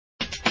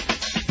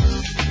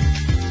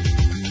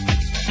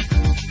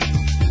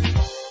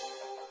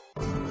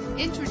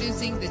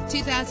Introducing the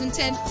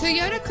 2010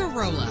 Toyota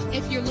Corolla.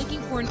 If you're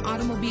looking for an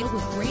automobile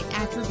with great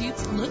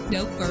attributes, look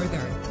no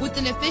further. With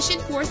an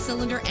efficient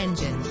 4-cylinder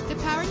engine, the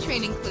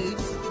powertrain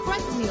includes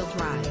front-wheel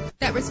drive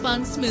that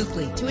responds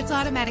smoothly to its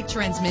automatic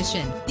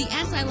transmission. The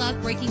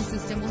anti-lock braking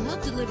system will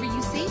help deliver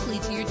you safely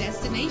to your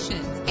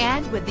destination.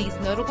 And with these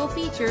notable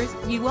features,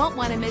 you won't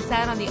want to miss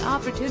out on the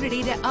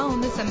opportunity to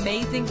own this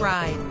amazing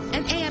ride.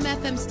 An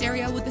AM/FM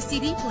stereo with a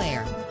CD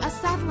player, a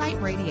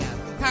satellite radio,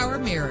 power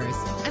mirrors,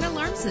 an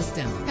alarm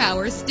system,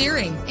 power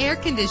steering, air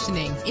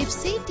conditioning. If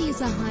safety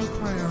is a high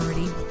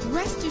priority,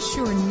 rest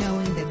assured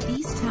knowing that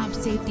these top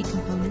safety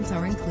components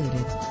are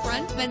included.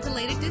 Front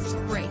ventilated disc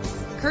brakes,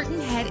 curtain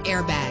head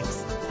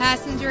airbags,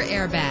 passenger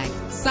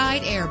airbag,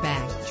 side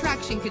airbag,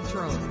 traction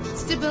control,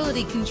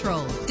 stability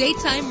control,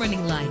 daytime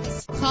running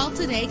lights. Call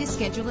today to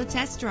schedule a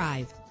test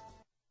drive.